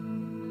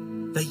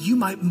you, that you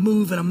might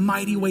move in a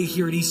mighty way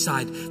here at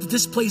Eastside, that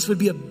this place would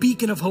be a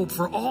beacon of hope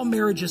for all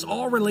marriages,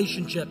 all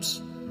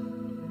relationships.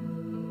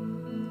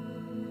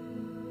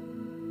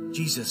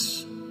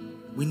 Jesus,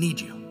 we need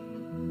you.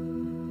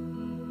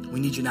 We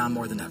need you now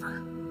more than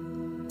ever.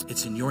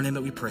 It's in your name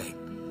that we pray.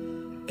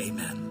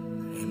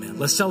 Amen. Amen.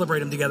 Let's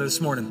celebrate him together this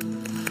morning.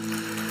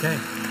 Okay.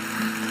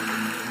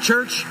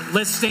 Church,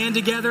 let's stand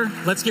together.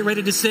 Let's get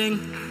ready to sing.